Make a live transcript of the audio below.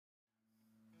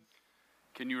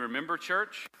Can you remember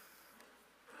church?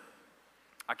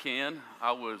 I can.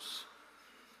 I was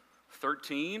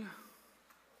 13.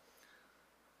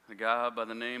 A guy by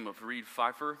the name of Reed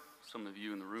Pfeiffer, some of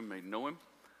you in the room may know him.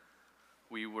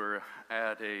 We were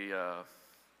at a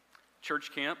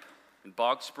church camp in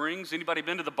Bog Springs. Anybody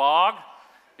been to the Bog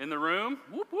in the room?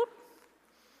 Whoop, whoop.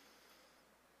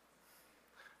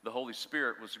 The Holy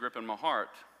Spirit was gripping my heart.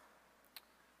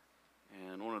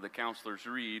 And one of the counselors,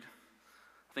 Reed,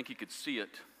 I think he could see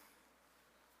it.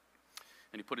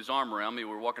 And he put his arm around me.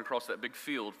 We were walking across that big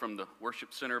field from the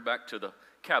worship center back to the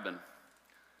cabin.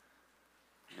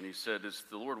 And he said, "Is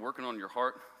the Lord working on your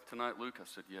heart tonight, Luke?" I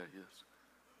said, "Yeah, he is."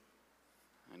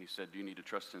 And he said, "Do you need to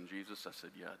trust in Jesus?" I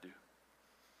said, "Yeah, I do."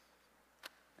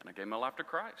 And I gave my life to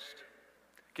Christ.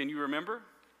 Can you remember?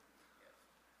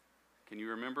 Can you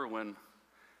remember when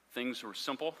things were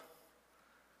simple?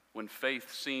 When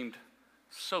faith seemed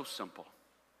so simple?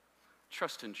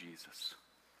 Trust in Jesus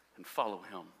and follow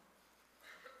him.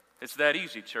 It's that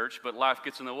easy, church, but life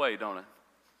gets in the way, don't it?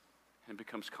 And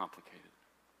becomes complicated.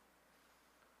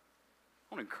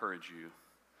 I want to encourage you,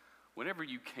 whenever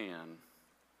you can,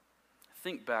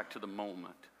 think back to the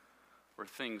moment where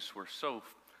things were so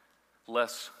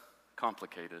less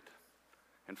complicated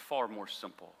and far more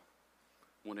simple,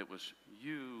 when it was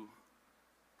you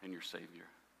and your Savior.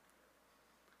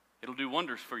 It'll do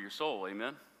wonders for your soul,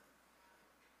 amen?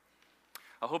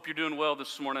 I hope you're doing well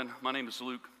this morning. My name is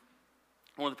Luke,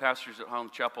 one of the pastors at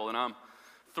Highland Chapel, and I'm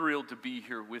thrilled to be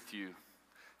here with you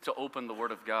to open the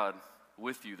Word of God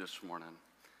with you this morning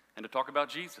and to talk about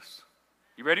Jesus.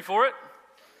 You ready for it?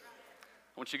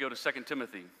 I want you to go to 2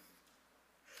 Timothy.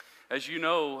 As you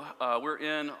know, we're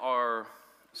in our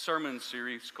sermon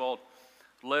series called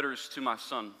Letters to My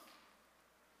Son.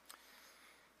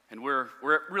 And we're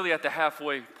really at the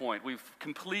halfway point. We've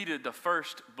completed the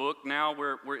first book. Now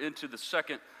we're into the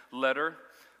second letter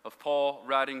of Paul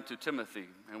writing to Timothy.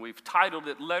 And we've titled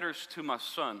it Letters to My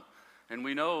Son. And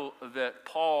we know that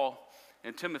Paul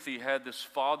and Timothy had this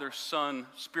father-son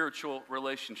spiritual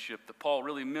relationship, that Paul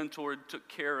really mentored, took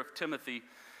care of Timothy,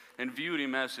 and viewed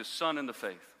him as his son in the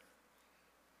faith.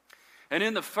 And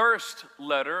in the first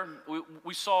letter,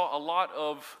 we saw a lot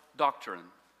of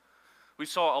doctrine. We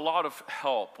saw a lot of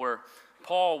help where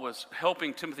Paul was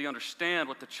helping Timothy understand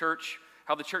what the church,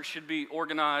 how the church should be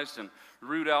organized and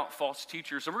root out false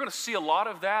teachers. And we're going to see a lot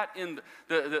of that in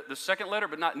the second letter,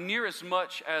 but not near as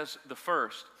much as the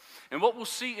first. And what we'll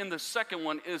see in the second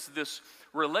one is this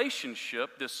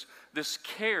relationship, this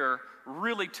care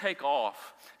really take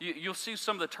off. You'll see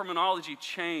some of the terminology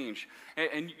change,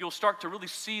 and you'll start to really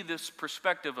see this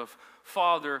perspective of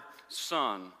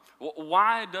father-son.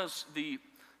 Why does the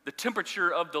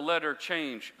temperature of the letter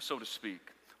change, so to speak?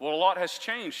 Well, a lot has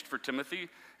changed for Timothy,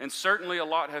 and certainly a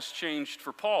lot has changed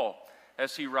for Paul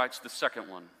as he writes the second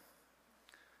one.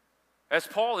 As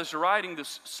Paul is writing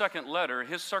this second letter,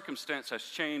 his circumstance has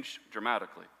changed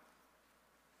dramatically.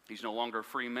 He's no longer a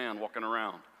free man walking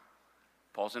around.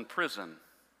 Paul's in prison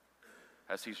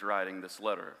as he's writing this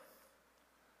letter.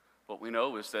 What we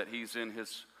know is that he's in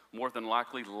his more than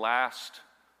likely last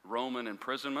Roman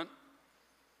imprisonment.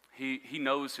 He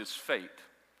knows his fate.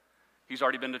 He's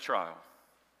already been to trial.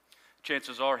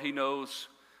 Chances are he knows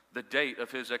the date of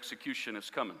his execution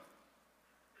is coming.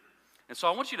 And so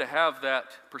I want you to have that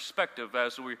perspective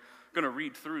as we're going to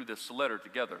read through this letter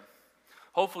together.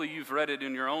 Hopefully you've read it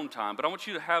in your own time, but I want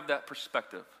you to have that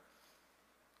perspective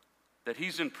that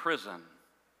he's in prison.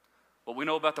 What we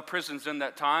know about the prisons in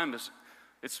that time is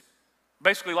it's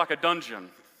basically like a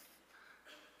dungeon.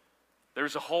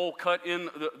 There's a hole cut in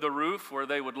the roof where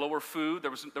they would lower food.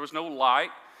 There was no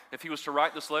light. If he was to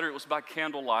write this letter, it was by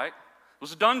candlelight. It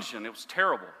was a dungeon. It was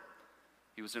terrible.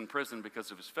 He was in prison because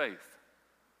of his faith.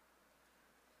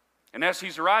 And as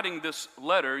he's writing this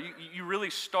letter, you really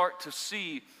start to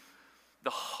see the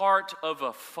heart of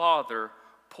a father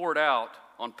poured out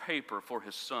on paper for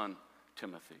his son,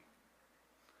 Timothy.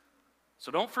 So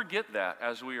don't forget that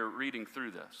as we are reading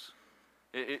through this.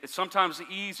 It's sometimes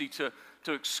easy to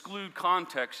exclude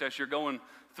context as you're going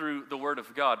through the Word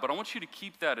of God, but I want you to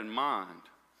keep that in mind.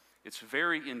 It's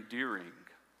very endearing,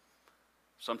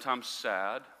 sometimes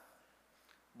sad,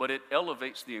 but it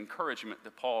elevates the encouragement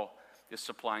that Paul is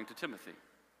supplying to Timothy.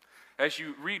 As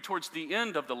you read towards the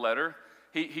end of the letter,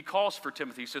 he calls for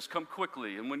Timothy. He says, "Come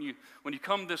quickly, and when you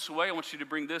come this way, I want you to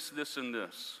bring this, this, and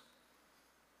this."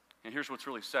 And here's what's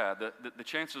really sad. The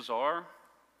chances are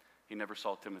he never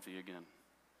saw Timothy again.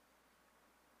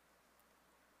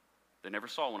 They never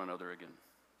saw one another again.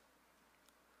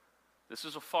 This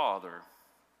is a father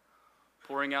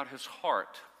pouring out his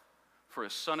heart for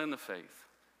his son in the faith.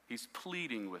 He's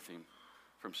pleading with him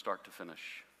from start to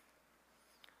finish.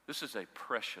 This is a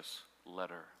precious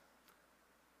letter,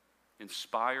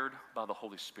 inspired by the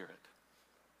Holy Spirit,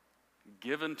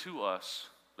 given to us,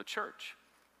 the church.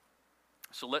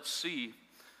 So let's see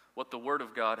what the Word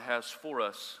of God has for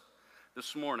us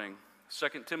this morning.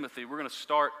 2 Timothy, we're going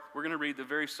to read the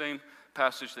very same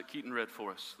passage that Keaton read for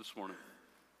us this morning.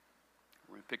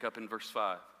 We're going to pick up in verse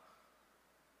 5.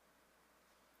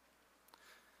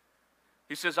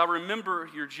 He says, I remember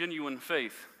your genuine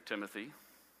faith, Timothy,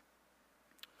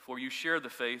 for you share the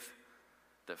faith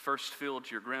that first filled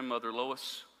your grandmother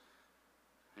Lois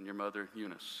and your mother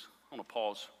Eunice. I want to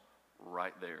pause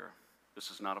right there.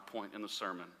 This is not a point in the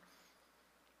sermon.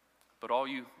 But all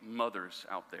you mothers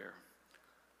out there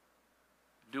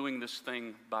doing this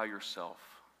thing by yourself,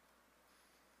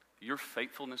 your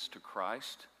faithfulness to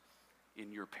Christ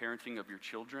in your parenting of your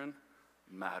children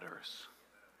matters.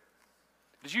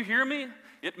 Did you hear me?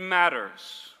 It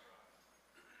matters.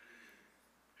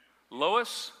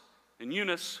 Lois and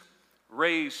Eunice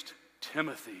raised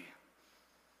Timothy,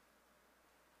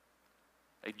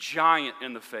 a giant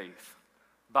in the faith,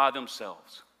 by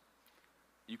themselves.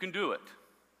 You can do it.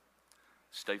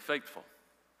 Stay faithful.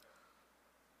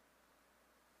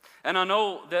 And I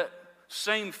know that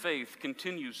same faith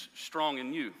continues strong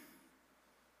in you.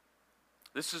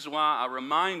 This is why I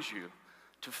remind you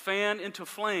to fan into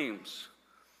flames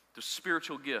the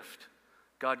spiritual gift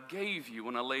God gave you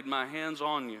when I laid my hands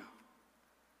on you.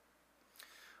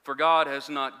 For God has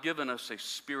not given us a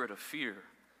spirit of fear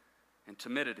and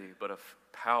timidity, but of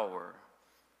power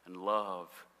and love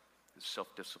and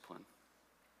self-discipline.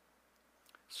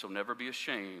 So never be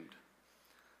ashamed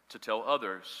to tell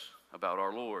others about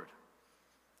our Lord.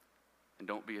 And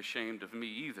don't be ashamed of me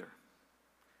either,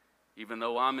 even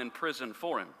though I'm in prison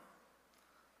for Him.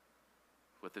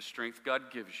 With the strength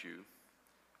God gives you,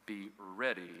 be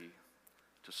ready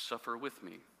to suffer with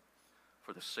me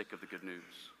for the sake of the good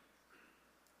news.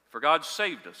 For God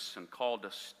saved us and called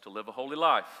us to live a holy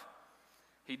life.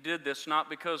 He did this not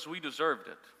because we deserved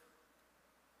it,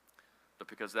 but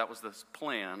because that was the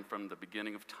plan from the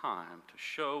beginning of time, to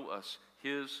show us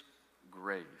His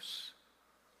grace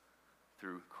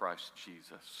through Christ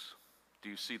Jesus. Do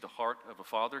you see the heart of a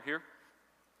father here?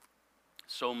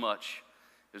 So much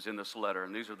is in this letter,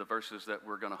 and these are the verses that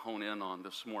we're going to hone in on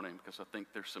this morning, because I think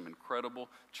there's some incredible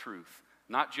truth,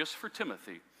 not just for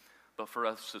Timothy, but for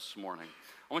us this morning.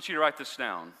 I want you to write this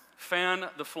down. Fan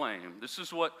the flame. This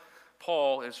is what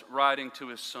Paul is writing to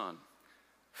his son.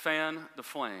 Fan the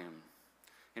flame.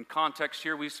 In context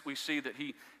here, we see that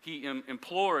he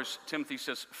implores Timothy,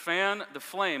 says, fan the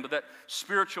flame of that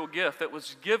spiritual gift that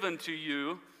was given to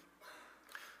you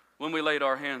when we laid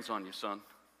our hands on you, son.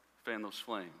 Fan those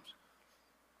flames.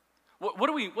 What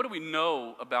do we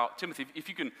know about Timothy? If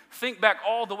you can think back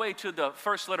all the way to the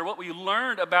first letter, what we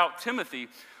learned about Timothy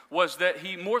was that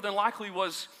he more than likely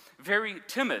was very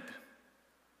timid.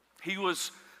 He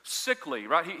was sickly,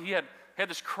 right? He had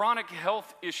this chronic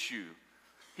health issue.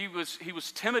 He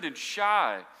was timid and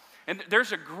shy. And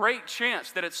there's a great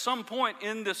chance that at some point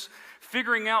in this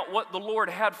figuring out what the Lord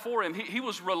had for him, he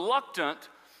was reluctant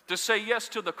to say yes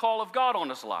to the call of God on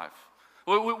his life.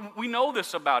 We know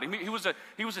this about him. He was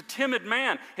a timid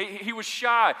man. He was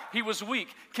shy. He was weak.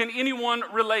 Can anyone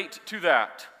relate to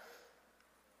that?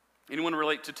 Anyone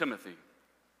relate to Timothy?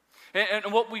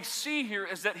 And what we see here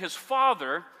is that his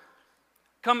father,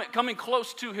 coming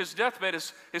close to his deathbed,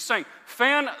 is saying,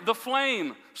 fan the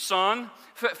flame, son.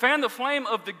 Fan the flame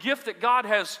of the gift that God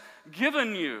has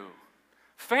given you.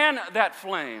 Fan that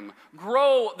flame.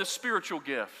 Grow the spiritual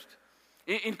gift.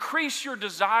 Increase your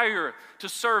desire to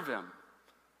serve Him.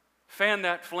 Fan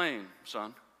that flame,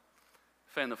 son.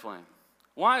 Fan the flame.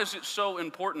 Why is it so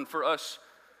important for us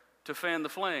to fan the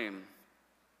flame?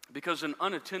 Because an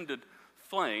unattended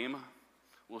flame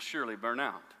will surely burn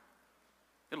out.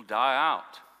 It'll die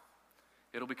out.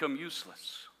 It'll become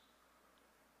useless.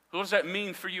 What does that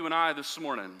mean for you and I this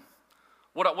morning?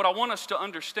 What I want us to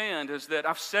understand is that,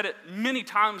 I've said it many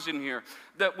times in here,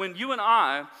 that when you and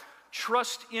I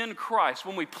trust in Christ,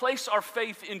 when we place our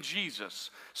faith in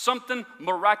Jesus, something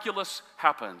miraculous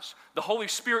happens. The Holy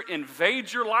Spirit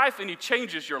invades your life and He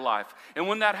changes your life. And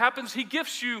when that happens, He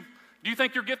gifts you. Do you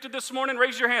think you're gifted this morning?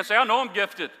 Raise your hand. Say, I know I'm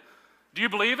gifted. Do you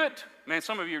believe it? Man,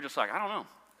 some of you are just like, I don't know.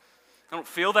 I don't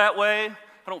feel that way.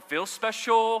 I don't feel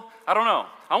special. I don't know.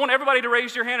 I want everybody to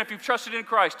raise your hand if you've trusted in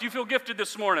Christ. Do you feel gifted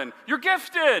this morning? You're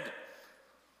gifted.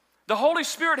 The Holy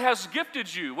Spirit has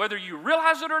gifted you, whether you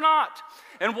realize it or not.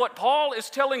 And what Paul is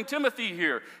telling Timothy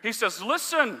here, he says,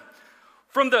 listen,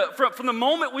 from the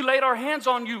moment we laid our hands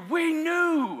on you, we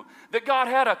knew that God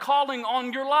had a calling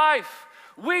on your life.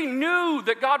 We knew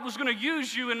that God was going to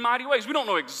use you in mighty ways. We don't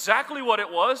know exactly what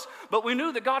it was, but we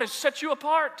knew that God has set you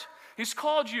apart. He's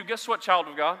called you. Guess what, child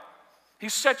of God?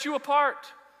 He's set you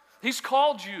apart. He's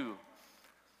called you.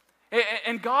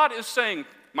 And God is saying,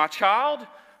 my child,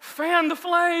 fan the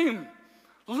flame.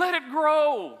 Let it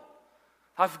grow.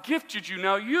 I've gifted you,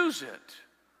 now use it.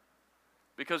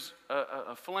 Because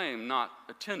a flame not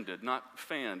attended, not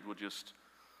fanned, will just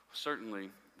certainly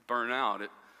burn out.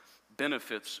 It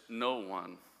benefits no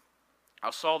one. I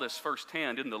saw this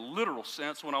firsthand in the literal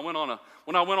sense when I went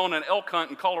on an elk hunt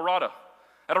in Colorado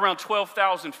at around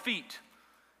 12,000 feet.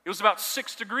 It was about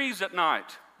 6 degrees at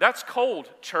night. That's cold,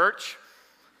 church.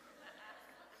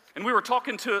 And we were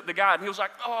talking to the guy, and he was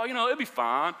like, oh, it'll be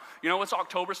fine. It's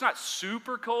October. It's not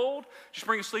super cold. Just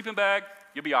bring a sleeping bag.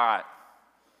 You'll be all right.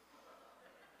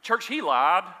 Church, he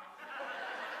lied.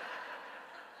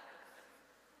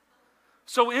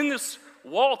 So in this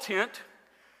wall tent,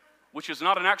 which is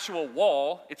not an actual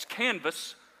wall, it's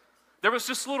canvas, there was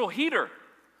this little heater,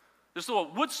 this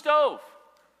little wood stove.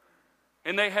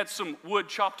 And they had some wood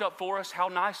chopped up for us. How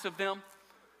nice of them.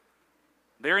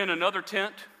 They're in another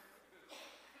tent.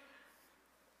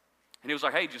 And he was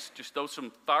like, hey, just throw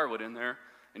some firewood in there,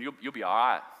 and you'll be all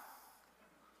right.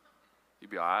 You'll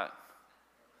be all right.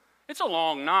 It's a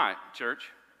long night, church.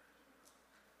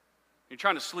 You're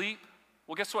trying to sleep?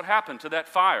 Well, guess what happened to that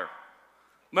fire?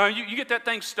 Man, you get that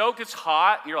thing stoked, it's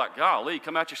hot, and you're like, golly,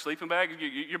 come out your sleeping bag,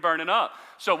 you're burning up.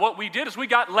 So what we did is we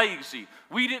got lazy.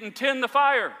 We didn't tend the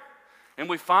fire. And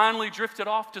we finally drifted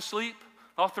off to sleep,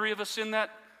 all three of us in that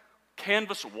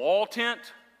canvas wall tent.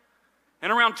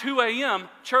 And around 2 a.m.,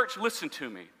 church, listen to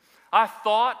me. I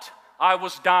thought I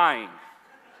was dying.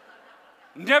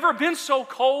 Never been so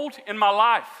cold in my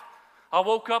life. I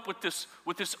woke up with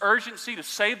this urgency to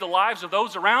save the lives of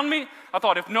those around me. I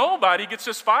thought, if nobody gets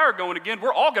this fire going again,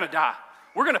 we're all going to die.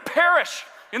 We're going to perish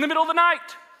in the middle of the night.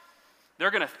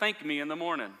 They're going to thank me in the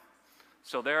morning.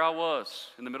 So there I was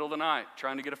in the middle of the night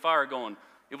trying to get a fire going.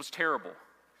 It was terrible.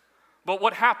 But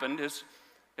what happened is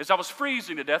I was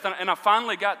freezing to death, and I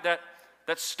finally got that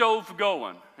stove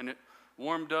going, and it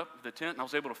warmed up the tent, and I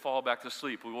was able to fall back to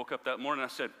sleep. We woke up that morning, and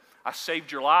I said, I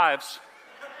saved your lives.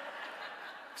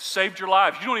 Saved your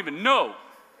lives. You don't even know.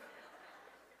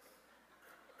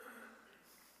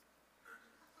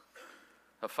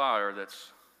 A fire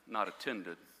that's not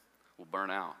attended will burn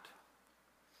out.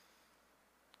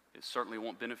 It certainly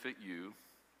won't benefit you,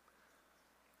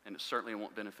 and it certainly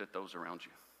won't benefit those around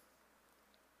you.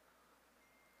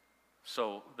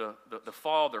 So the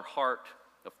father heart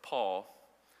of Paul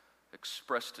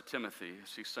expressed to Timothy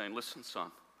as he's saying, listen,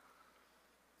 son,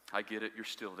 I get it, you're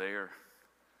still there.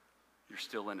 You're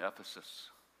still in Ephesus.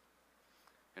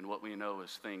 And what we know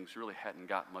is things really hadn't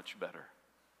got much better.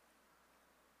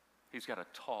 He's got a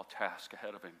tall task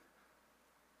ahead of him.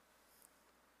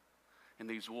 And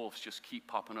these wolves just keep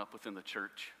popping up within the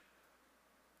church.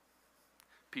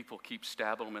 People keep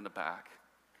stabbing them in the back.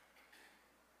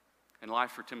 And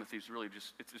life for Timothy is really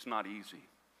it's not easy.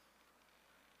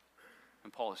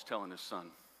 And Paul is telling his son,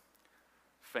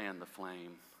 fan the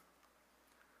flame.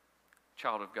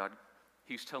 Child of God,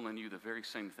 he's telling you the very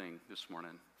same thing this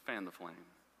morning. Fan the flame.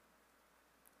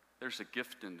 There's a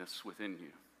giftedness within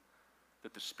you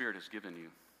that the Spirit has given you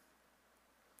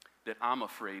that I'm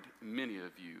afraid many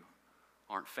of you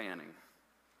aren't fanning.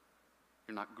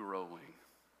 You're not growing.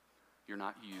 You're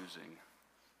not using.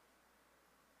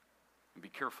 And be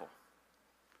careful.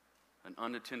 An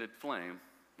unattended flame,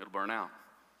 it'll burn out.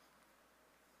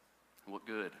 What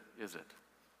good is it?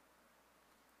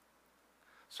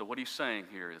 So what he's saying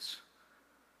here is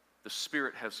the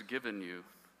Spirit has given you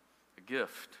a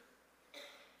gift.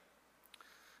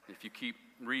 If you keep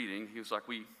reading, he was like,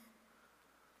 we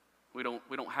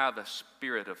don't have a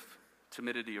spirit of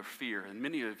timidity or fear, and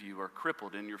many of you are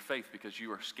crippled in your faith because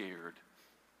you are scared.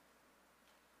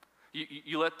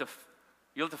 You let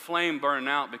the flame burn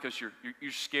out because you're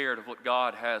scared of what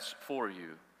God has for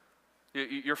you.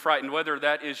 You're frightened, whether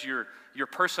that is your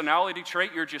personality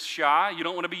trait, you're just shy, you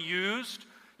don't want to be used,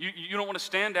 you don't want to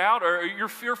stand out, or you're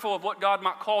fearful of what God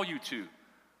might call you to.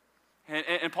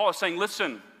 And Paul is saying,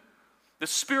 listen, the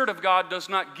Spirit of God does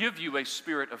not give you a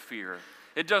spirit of fear.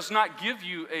 It does not give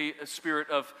you a spirit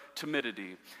of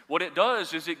timidity. What it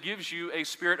does is it gives you a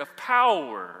spirit of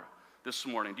power this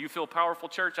morning. Do you feel powerful,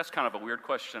 church? That's kind of a weird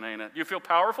question, ain't it? Do you feel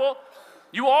powerful?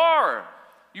 You are.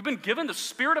 You've been given the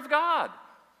Spirit of God.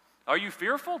 Are you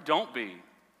fearful? Don't be.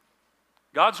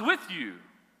 God's with you.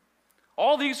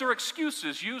 All these are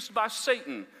excuses used by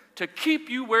Satan to keep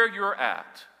you where you're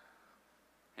at.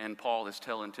 And Paul is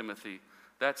telling Timothy,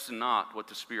 that's not what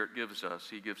the Spirit gives us.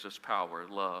 He gives us power,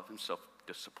 love, and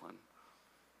self-discipline.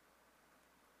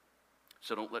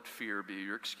 So don't let fear be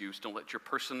your excuse. Don't let your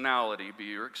personality be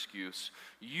your excuse.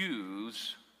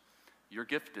 Use your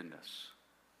giftedness.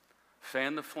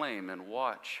 Fan the flame and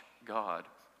watch God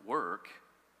work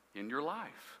in your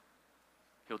life.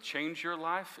 He'll change your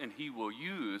life, and He will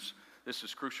use, this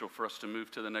is crucial for us to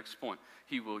move to the next point,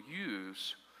 He will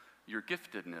use your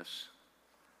giftedness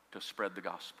to spread the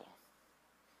gospel.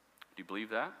 Do you believe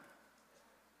that?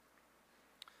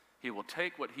 He will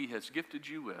take what He has gifted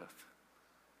you with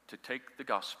to take the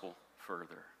gospel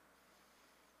further.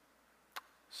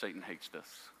 Satan hates this.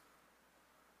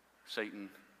 Satan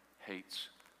hates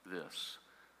this.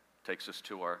 Takes us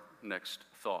to our next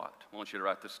thought. I want you to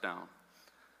write this down.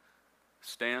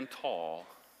 Stand tall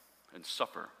and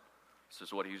suffer. This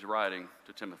is what he's writing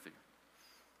to Timothy.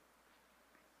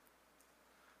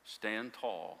 Stand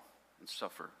tall and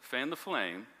suffer. Fan the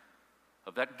flame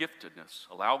of that giftedness.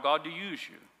 Allow God to use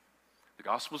you. The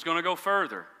gospel's going to go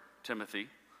further, Timothy.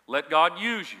 Let God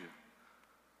use you.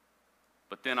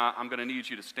 But then I'm going to need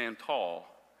you to stand tall,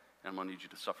 and I'm going to need you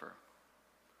to suffer.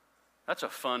 That's a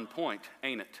fun point,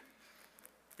 ain't it?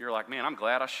 You're like, man, I'm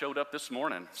glad I showed up this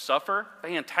morning. Suffer?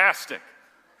 Fantastic.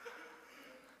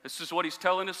 This is what he's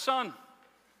telling his son.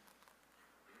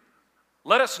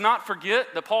 Let us not forget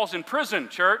that Paul's in prison,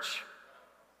 church,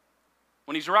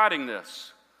 when he's writing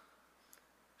this.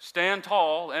 Stand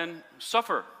tall and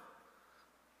suffer.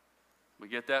 We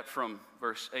get that from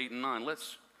verse 8 and 9.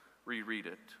 Let's reread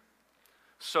it.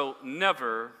 So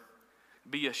never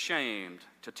be ashamed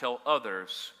to tell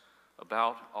others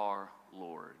about our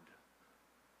Lord.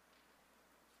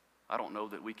 I don't know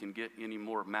that we can get any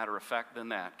more matter of fact than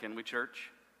that, can we, church?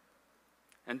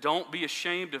 And don't be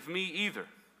ashamed of me either,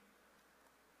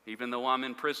 even though I'm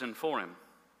in prison for him.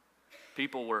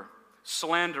 People were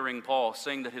slandering Paul,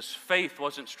 saying that his faith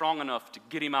wasn't strong enough to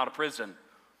get him out of prison.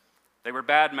 They were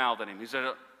bad-mouthing him. He said,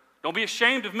 don't be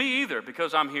ashamed of me either,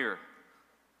 because I'm here.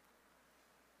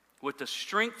 With the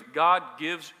strength God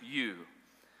gives you,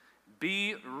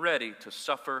 be ready to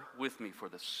suffer with me for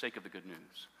the sake of the good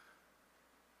news.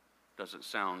 Doesn't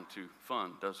sound too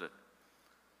fun, does it?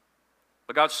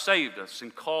 But God saved us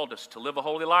and called us to live a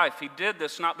holy life. He did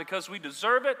this not because we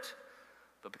deserve it,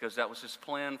 but because that was His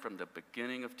plan from the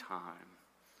beginning of time.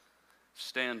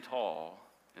 Stand tall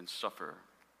and suffer.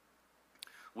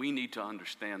 We need to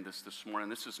understand this morning.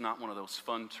 This is not one of those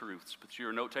fun truths, but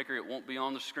you're a note taker. It won't be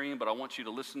on the screen, but I want you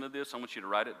to listen to this. I want you to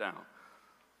write it down.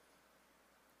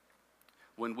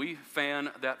 When we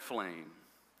fan that flame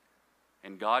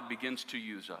and God begins to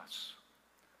use us,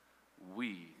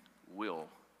 we will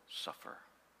suffer.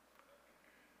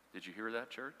 Did you hear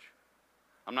that, church?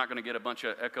 I'm not going to get a bunch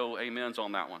of echo amens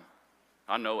on that one.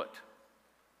 I know it.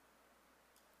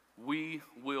 We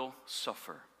will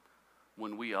suffer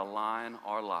when we align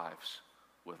our lives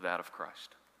with that of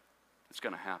Christ. It's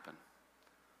going to happen.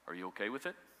 Are you okay with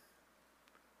it?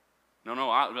 No,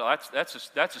 that's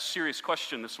a serious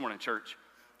question this morning, church.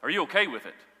 Are you okay with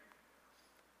it?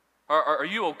 Are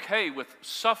you okay with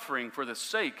suffering for the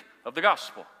sake of the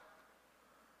gospel?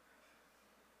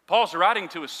 Paul's writing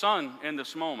to his son in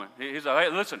this moment. He's like,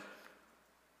 hey, listen,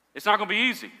 it's not going to be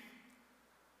easy.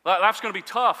 Life's going to be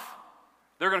tough.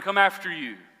 They're going to come after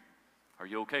you. Are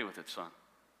you okay with it, son?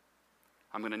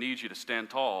 I'm going to need you to stand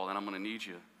tall, and I'm going to need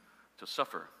you to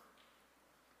suffer.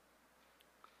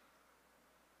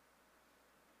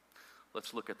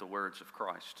 Let's look at the words of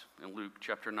Christ in Luke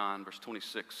chapter 9, verse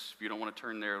 26. If you don't want to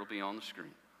turn there, it'll be on the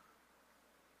screen.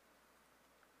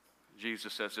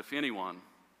 Jesus says, if anyone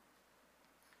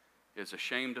is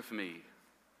ashamed of me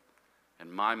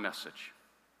and my message,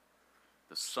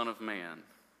 the Son of Man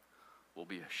will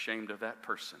be ashamed of that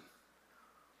person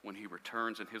when He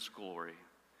returns in His glory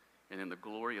and in the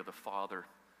glory of the Father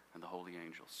and the holy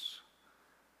angels.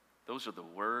 Those are the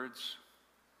words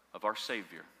of our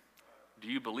Savior. Do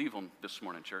you believe them this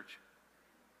morning, church?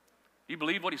 You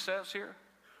believe what He says here?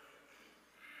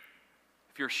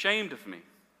 If you're ashamed of me,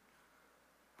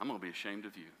 I'm going to be ashamed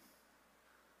of you.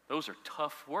 Those are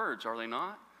tough words, are they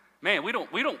not? Man, we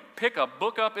don't pick a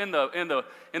book up in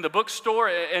the bookstore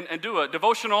and do a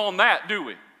devotional on that, do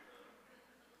we?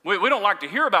 We don't like to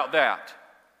hear about that.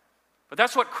 But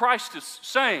that's what Christ is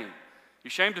saying. You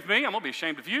ashamed of me? I'm going to be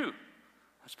ashamed of you.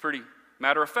 That's pretty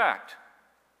matter of fact.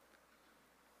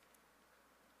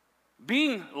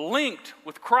 Being linked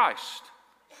with Christ,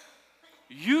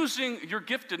 using your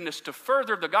giftedness to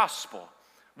further the gospel,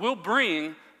 will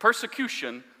bring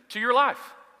persecution to your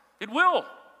life. It will.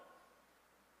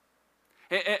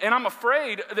 And I'm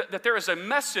afraid that there is a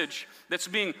message that's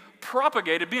being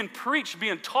propagated, being preached,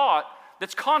 being taught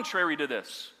that's contrary to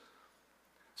this.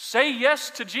 Say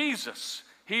yes to Jesus.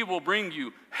 He will bring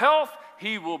you health.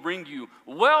 He will bring you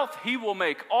wealth. He will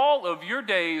make all of your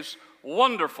days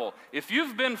wonderful. If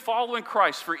you've been following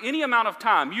Christ for any amount of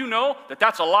time, you know that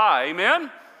that's a lie.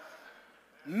 Amen?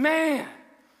 Man.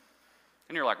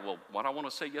 And you're like, well, why do I want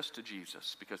to say yes to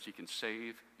Jesus? Because he can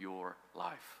save your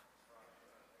life.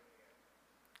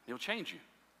 He'll change you.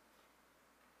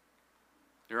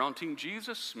 You're on Team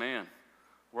Jesus, man,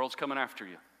 the world's coming after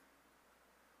you.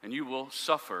 And you will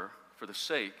suffer for the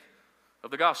sake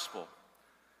of the gospel.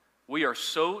 We are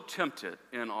so tempted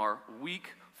in our weak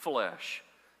flesh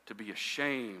to be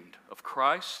ashamed of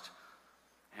Christ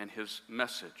and his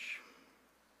message.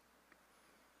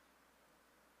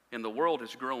 And the world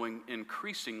is growing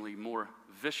increasingly more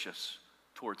vicious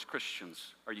towards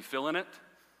Christians. Are you feeling it?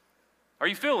 Are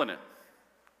you feeling it?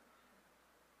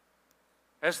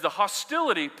 As the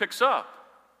hostility picks up,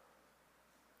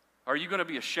 are you going to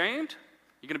be ashamed?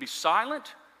 Are you going to be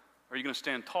silent? Or are you going to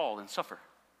stand tall and suffer?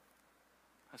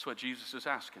 That's what Jesus is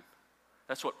asking.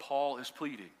 That's what Paul is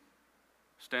pleading.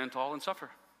 Stand tall and suffer.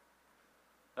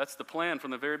 That's the plan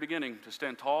from the very beginning, to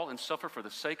stand tall and suffer for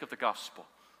the sake of the gospel.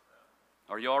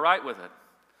 Are you all right with it?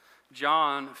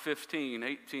 John 15,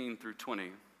 18 through 20.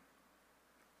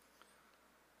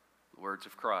 The words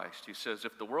of Christ. He says,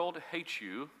 if the world hates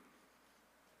you,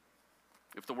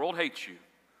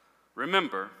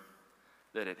 remember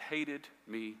that it hated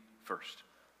me first.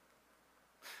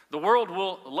 The world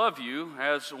will love you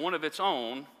as one of its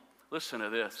own, listen to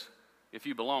this, if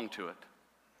you belong to it.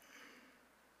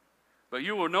 But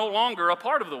you are no longer a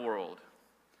part of the world.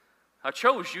 I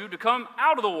chose you to come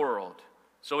out of the world,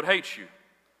 so it hates you.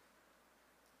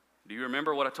 Do you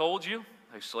remember what I told you?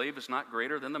 A slave is not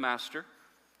greater than the master.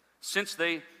 Since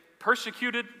they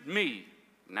persecuted me,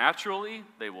 naturally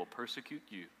they will persecute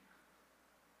you.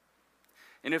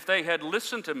 And if they had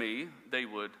listened to me, they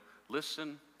would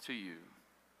listen to you.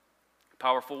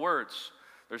 Powerful words.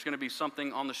 There's going to be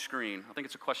something on the screen. I think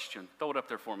it's a question. Throw it up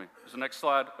there for me. Is the next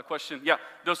slide a question? Yeah.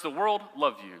 Does the world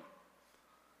love you?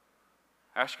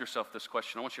 Ask yourself this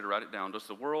question. I want you to write it down. Does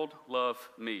the world love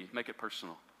me? Make it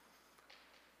personal.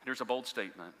 Here's a bold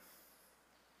statement.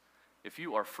 If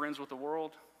you are friends with the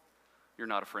world, you're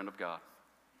not a friend of God.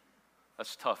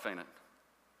 That's tough, ain't it?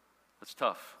 That's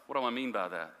tough. What do I mean by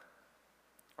that?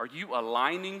 Are you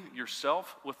aligning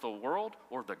yourself with the world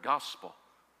or the gospel?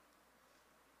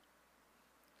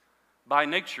 By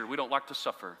nature, we don't like to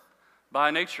suffer.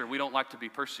 By nature, we don't like to be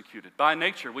persecuted. By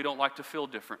nature, we don't like to feel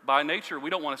different. By nature, we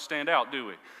don't want to stand out, do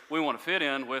we? We want to fit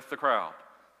in with the crowd.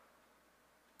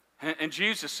 And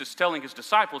Jesus is telling his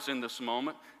disciples in this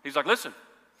moment, he's like, listen,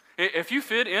 if you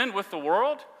fit in with the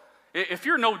world, if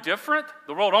you're no different,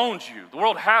 the world owns you. The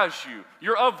world has you.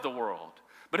 You're of the world.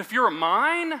 But if you're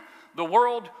mine, the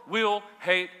world will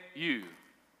hate you.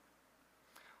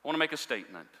 I want to make a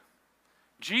statement.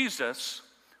 Jesus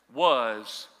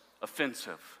was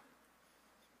offensive.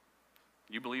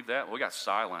 You believe that? Well, we got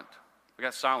silent. We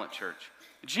got silent church.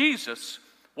 Jesus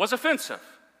was offensive.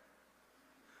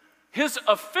 His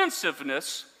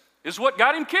offensiveness is what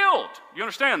got him killed. You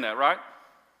understand that, right?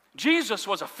 Jesus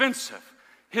was offensive.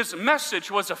 His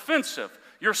message was offensive.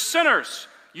 You're sinners.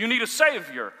 You need a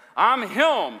Savior. I'm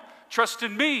him. Trust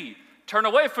in me. Turn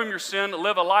away from your sin.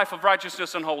 Live a life of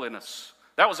righteousness and holiness.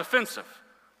 That was offensive.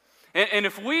 And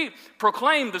if we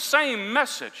proclaim the same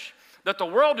message, that the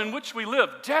world in which we live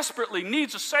desperately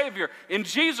needs a Savior in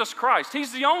Jesus Christ,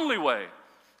 he's the only way.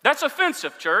 That's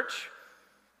offensive, church.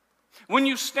 When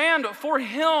you stand for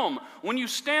him, when you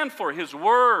stand for his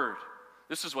word,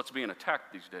 this is what's being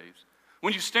attacked these days.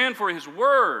 When you stand for his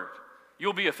word,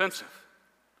 you'll be offensive.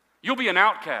 You'll be an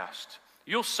outcast.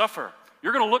 You'll suffer.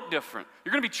 You're going to look different.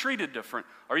 You're going to be treated different.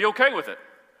 Are you okay with it?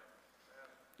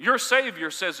 Your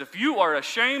Savior says, if you are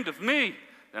ashamed of me,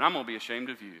 then I'm going to be ashamed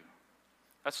of you.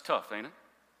 That's tough, ain't it?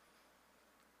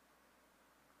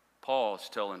 Paul is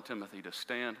telling Timothy to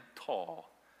stand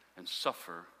tall and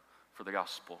suffer for the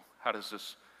gospel. How does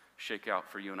this shake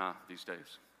out for you and I these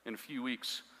days? In a few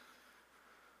weeks,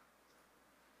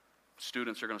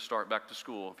 students are going to start back to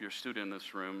school. If you're a student in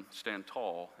this room, stand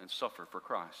tall and suffer for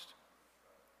Christ.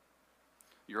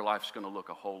 Your life's going to look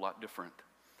a whole lot different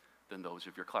than those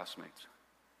of your classmates,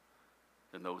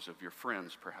 than those of your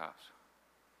friends, perhaps.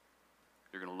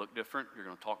 You're going to look different. You're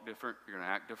going to talk different. You're going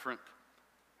to act different.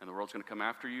 And the world's going to come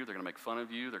after you. They're going to make fun of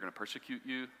you. They're going to persecute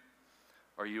you.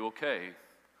 Are you okay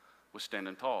with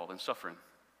standing tall and suffering?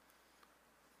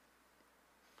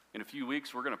 In a few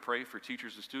weeks, we're going to pray for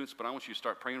teachers and students, but I want you to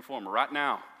start praying for them right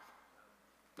now.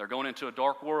 They're going into a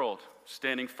dark world,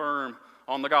 standing firm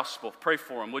on the gospel. Pray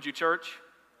for them, would you, church?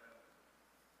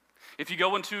 If you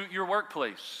go into your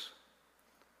workplace,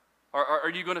 are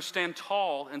you going to stand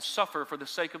tall and suffer for the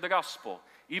sake of the gospel?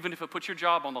 even if it puts your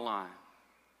job on the line,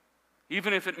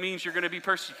 even if it means you're going to be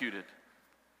persecuted,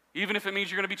 even if it means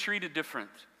you're going to be treated different?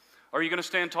 Are you going to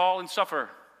stand tall and suffer?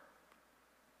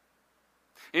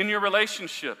 In your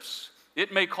relationships,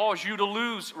 it may cause you to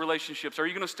lose relationships. Are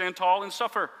you going to stand tall and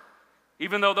suffer?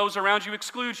 Even though those around you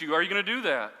exclude you, are you going to do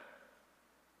that?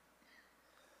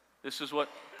 This is what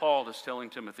Paul is telling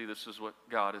Timothy. This is what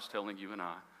God is telling you and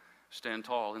I. Stand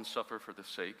tall and suffer for the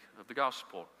sake of the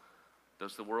gospel.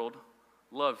 Does the world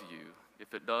love you?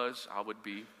 If it does, I would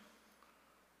be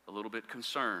a little bit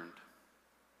concerned.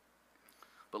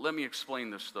 But let me explain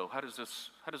this, though. What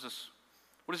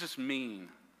does this mean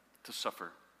to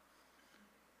suffer?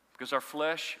 Because our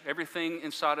flesh, everything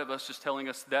inside of us is telling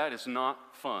us that is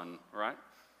not fun, right?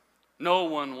 No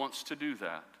one wants to do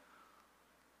that.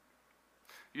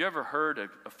 You ever heard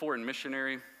a foreign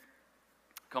missionary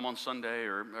come on Sunday,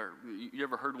 or you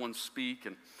ever heard one speak?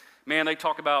 And man, they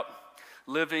talk about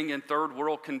living in third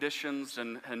world conditions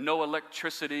and no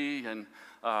electricity and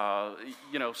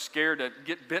scared to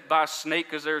get bit by a snake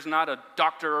because there's not a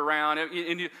doctor around.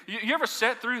 And you ever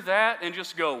sat through that and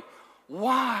just go,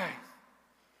 why?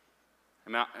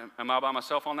 Am I by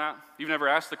myself on that? You've never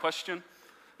asked the question?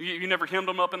 You never hemmed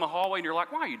them up in the hallway and you're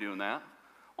like, why are you doing that?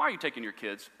 Why are you taking your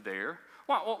kids there?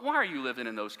 Why are you living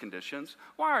in those conditions?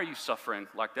 Why are you suffering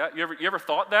like that? You ever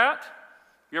thought that?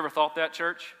 You ever thought that,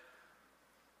 church?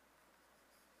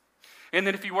 And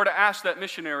then if you were to ask that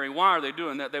missionary, why are they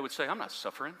doing that? They would say, I'm not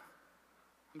suffering.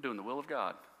 I'm doing the will of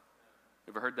God.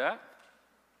 You ever heard that?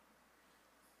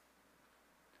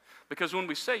 Because when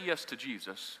we say yes to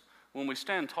Jesus, when we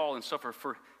stand tall and suffer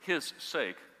for his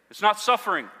sake, it's not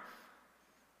suffering.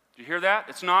 Do you hear that?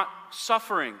 It's not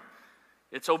suffering.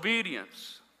 It's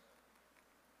obedience.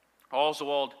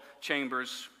 Oswald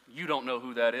Chambers, you don't know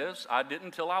who that is. I didn't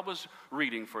until I was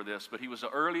reading for this, but he was an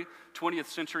early 20th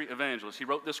century evangelist. He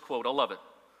wrote this quote. I love it.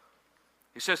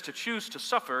 He says, to choose to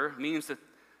suffer means that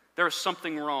there is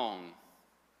something wrong.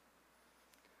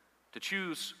 To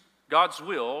choose God's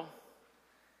will,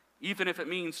 even if it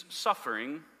means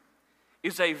suffering,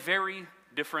 is a very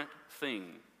different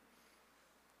thing.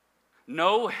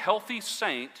 No healthy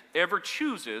saint ever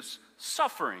chooses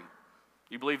suffering.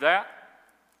 You believe that?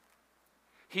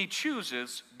 He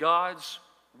chooses God's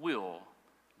will,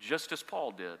 just as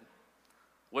Paul did,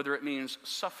 whether it means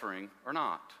suffering or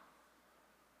not.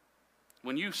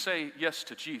 When you say yes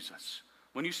to Jesus,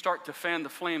 when you start to fan the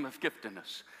flame of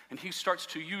giftedness, and he starts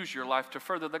to use your life to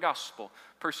further the gospel,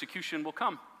 persecution will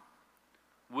come.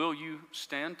 Will you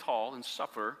stand tall and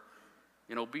suffer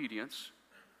in obedience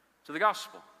to the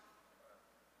gospel?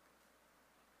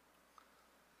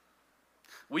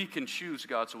 We can choose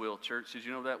God's will, church. Did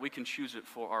you know that? We can choose it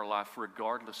for our life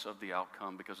regardless of the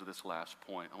outcome because of this last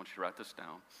point. I want you to write this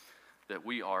down, that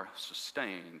we are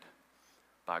sustained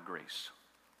by grace.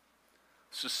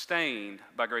 Sustained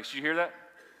by grace. Did you hear that?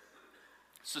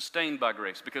 Sustained by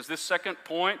grace. Because this second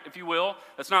point, if you will,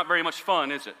 that's not very much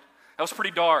fun, is it? That was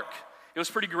pretty dark. It was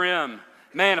pretty grim.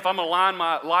 Man, if I'm going to align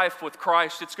my life with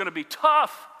Christ, it's going to be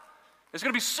tough. It's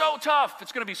going to be so tough.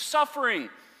 It's going to be suffering.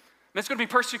 It's going to be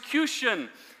persecution.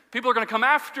 People are going to come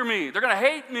after me. They're going to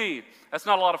hate me. That's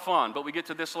not a lot of fun. But we get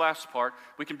to this last part,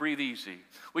 we can breathe easy.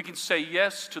 We can say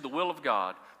yes to the will of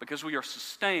God because we are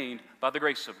sustained by the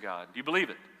grace of God. Do you believe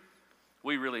it?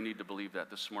 We really need to believe that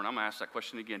this morning. I'm going to ask that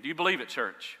question again. Do you believe it,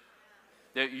 church?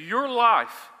 That your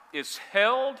life is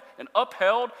held and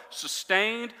upheld,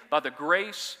 sustained by the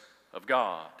grace of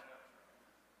God.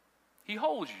 He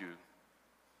holds you.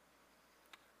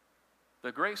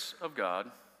 The grace of God,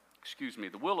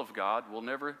 the will of God will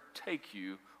never take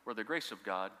you where the grace of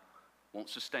God won't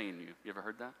sustain you. You ever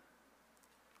heard that?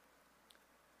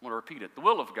 I'm going to repeat it. The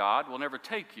will of God will never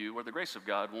take you where the grace of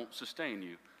God won't sustain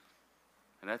you.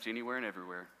 And that's anywhere and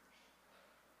everywhere.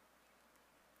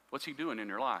 What's he doing in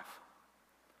your life?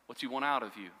 What's he want out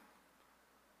of you?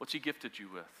 What's he gifted you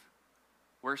with?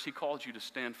 Where's he called you to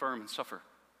stand firm and suffer?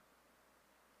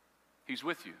 He's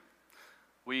with you.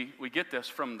 We get this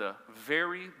from the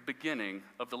very beginning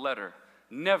of the letter.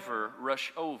 Never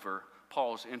rush over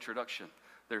Paul's introduction.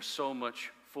 There's so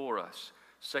much for us.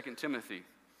 2 Timothy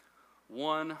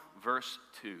 1, verse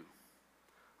 2.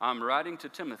 I'm writing to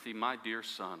Timothy, my dear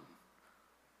son.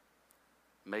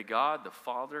 May God, the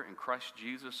Father, and Christ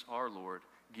Jesus, our Lord,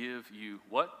 give you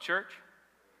what, church?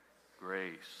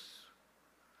 Grace,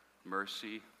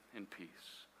 mercy, and peace.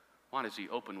 Why does he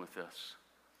open with this?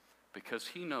 Because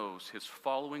he knows his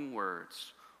following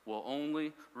words will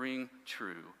only ring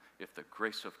true if the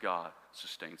grace of God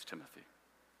sustains Timothy.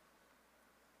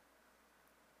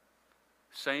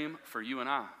 Same for you and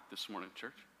I this morning,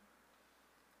 church.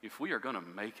 If we are going to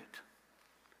make it,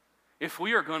 if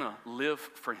we are going to live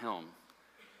for him,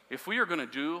 if we are going to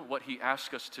do what he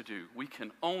asks us to do, we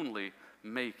can only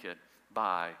make it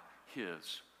by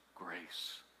his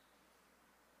grace.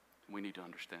 We need to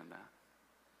understand that.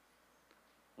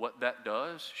 What that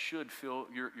does should fill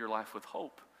your life with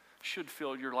hope, should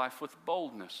fill your life with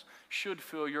boldness, should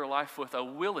fill your life with a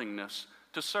willingness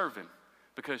to serve him,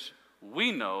 because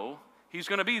we know he's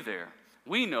going to be there.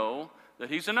 We know that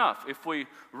he's enough. If we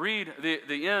read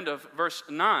the end of verse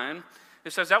 9,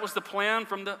 it says that was the plan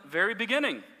from the very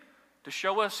beginning, to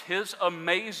show us his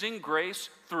amazing grace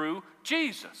through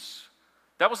Jesus.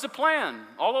 That was the plan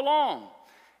all along.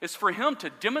 It's for him to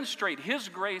demonstrate his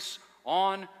grace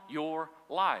on your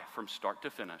life from start to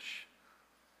finish.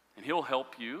 And he'll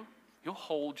help you. He'll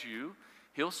hold you.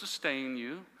 He'll sustain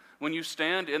you. When you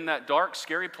stand in that dark,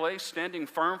 scary place, standing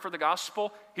firm for the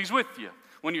gospel, he's with you.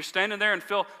 When you're standing there and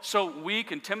feel so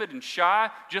weak and timid and shy,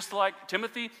 just like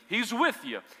Timothy, he's with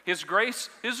you. His grace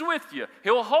is with you.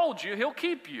 He'll hold you. He'll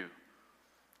keep you.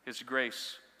 His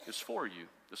grace is for you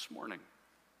this morning.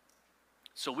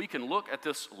 So we can look at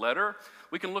this letter.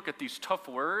 We can look at these tough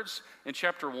words in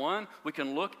chapter 1. We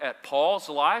can look at Paul's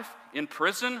life in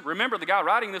prison. Remember, the guy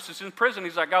writing this is in prison.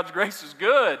 He's like, God's grace is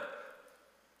good.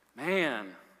 Man,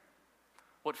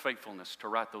 what faithfulness to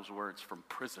write those words from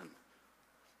prison.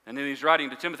 And then he's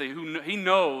writing to Timothy, who he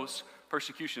knows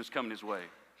persecution is coming his way.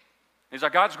 He's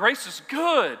like, God's grace is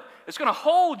good. It's going to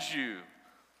hold you.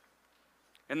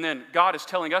 And then God is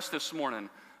telling us this morning,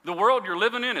 the world you're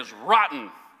living in is rotten.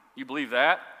 You believe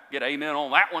that? Get amen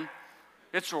on that one.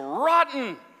 It's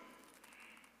rotten.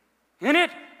 And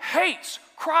it hates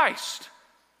Christ.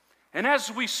 And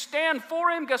as we stand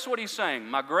for him, guess what he's saying?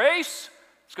 My grace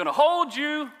is going to hold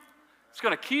you. It's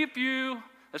going to keep you.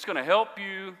 It's going to help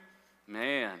you.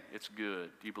 Man, it's good.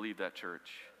 Do you believe that, church?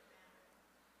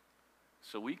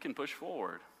 So we can push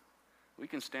forward. We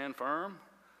can stand firm.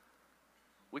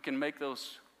 We can make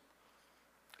those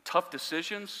tough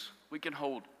decisions. We can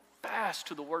hold fast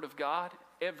to the Word of God,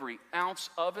 every ounce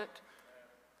of it,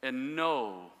 and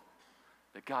know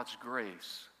that God's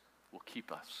grace will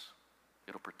keep us.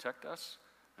 It'll protect us,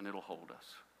 and it'll hold us.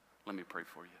 Let me pray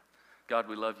for you. God,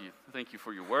 we love you. Thank you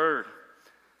for your Word.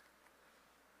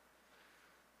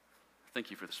 Thank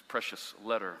you for this precious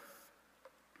letter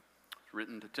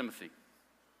written to Timothy,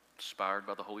 inspired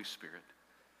by the Holy Spirit,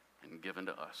 and given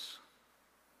to us.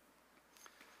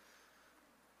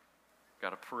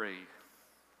 God, I pray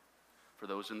for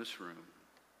those in this room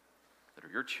that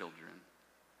are your children,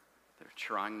 that are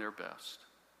trying their best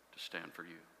to stand for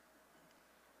you.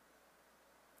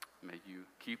 May you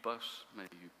keep us. May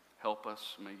you help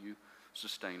us. May you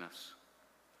sustain us.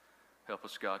 Help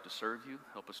us, God, to serve you.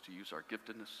 Help us to use our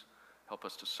giftedness. Help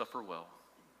us to suffer well,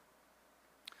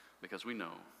 because we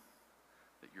know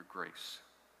that your grace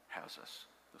has us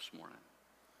this morning.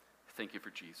 Thank you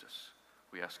for Jesus.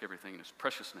 We ask everything in his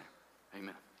precious name.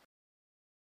 Amen.